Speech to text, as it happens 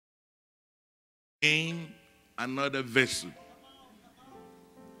in another vessel.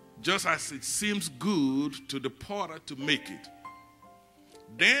 Just as it seems good to the potter to make it.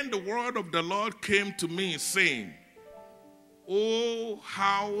 Then the word of the Lord came to me, saying, O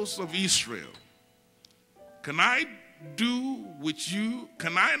house of Israel, can I not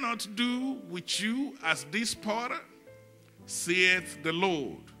do with you as this potter? Saith the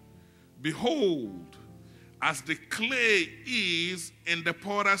Lord. Behold, as the clay is in the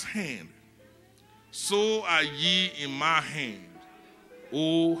potter's hand, so are ye in my hand,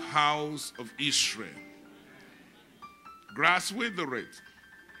 O house of Israel. Grass withereth,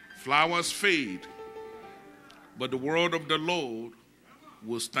 flowers fade, but the word of the Lord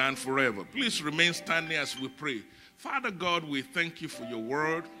will stand forever. Please remain standing as we pray. Father God, we thank you for your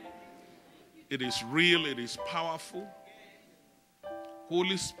word. It is real, it is powerful.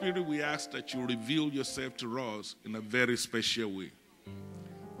 Holy Spirit, we ask that you reveal yourself to us in a very special way.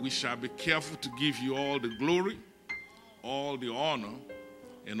 We shall be careful to give you all the glory, all the honor,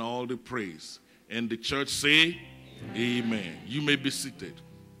 and all the praise. And the church say, amen. You may be seated.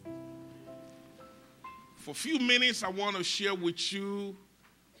 For a few minutes, I want to share with you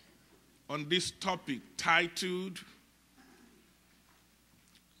on this topic titled,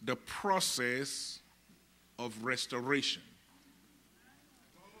 The Process of Restoration.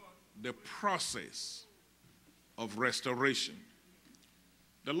 The process of restoration.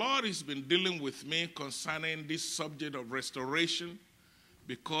 The Lord has been dealing with me concerning this subject of restoration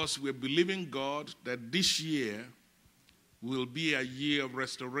because we're believing God that this year will be a year of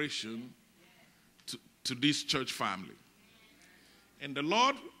restoration to this church family. And the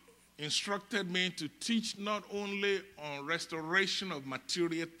Lord instructed me to teach not only on restoration of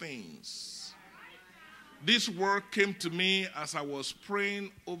material things. This word came to me as I was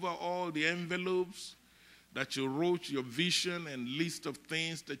praying over all the envelopes that you wrote your vision and list of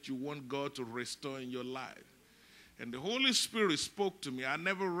things that you want God to restore in your life. And the Holy Spirit spoke to me. I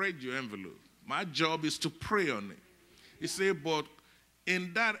never read your envelope. My job is to pray on it. He said, but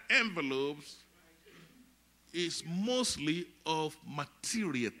in that envelope is mostly of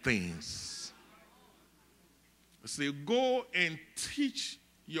material things. I say, go and teach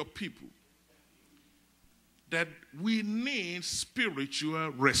your people that we need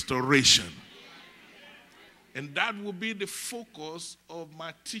spiritual restoration. And that will be the focus of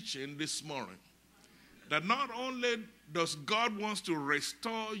my teaching this morning. That not only does God want to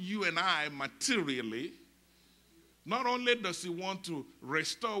restore you and I materially, not only does he want to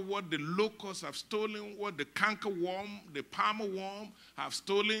restore what the locusts have stolen, what the cankerworm, the palmer worm have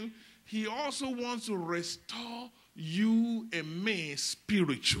stolen, he also wants to restore you and me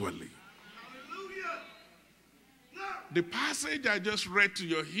spiritually. The passage I just read to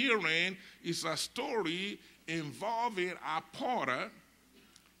your hearing is a story involving a potter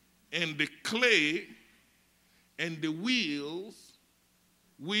and the clay and the wheels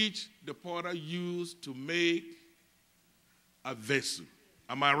which the potter used to make a vessel.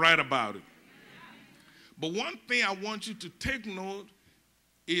 Am I right about it? But one thing I want you to take note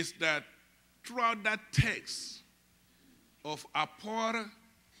is that throughout that text of a potter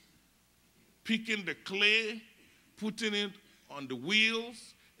picking the clay, putting it on the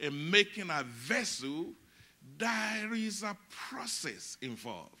wheels, and making a vessel, there is a process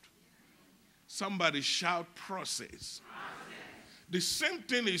involved. Somebody shout process. The same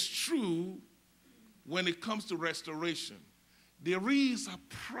thing is true when it comes to restoration. There is a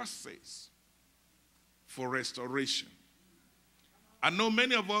process for restoration. I know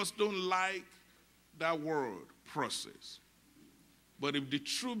many of us don't like that word, process. But if the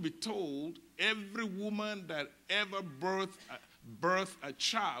truth be told, every woman that ever birthed a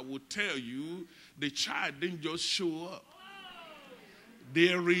child will tell you the child didn't just show up.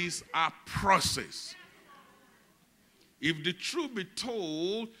 There is a process. If the truth be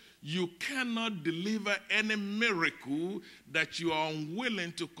told, you cannot deliver any miracle that you are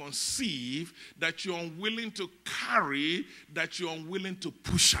unwilling to conceive, that you're unwilling to carry, that you're unwilling to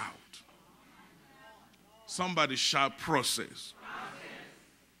push out. Somebody shout process.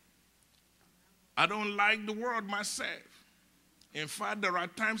 I don't like the word myself. In fact, there are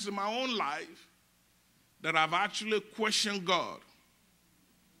times in my own life that I've actually questioned God.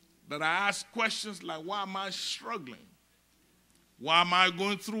 That I ask questions like, why am I struggling? Why am I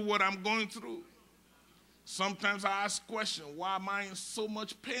going through what I'm going through? Sometimes I ask questions, why am I in so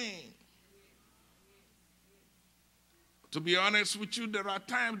much pain? To be honest with you, there are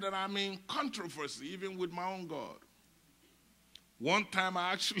times that I'm in controversy, even with my own God. One time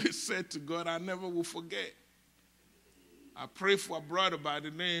I actually said to God, I never will forget. I prayed for a brother by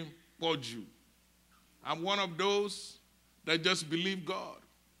the name Boju. I'm one of those that just believe God.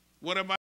 Whatever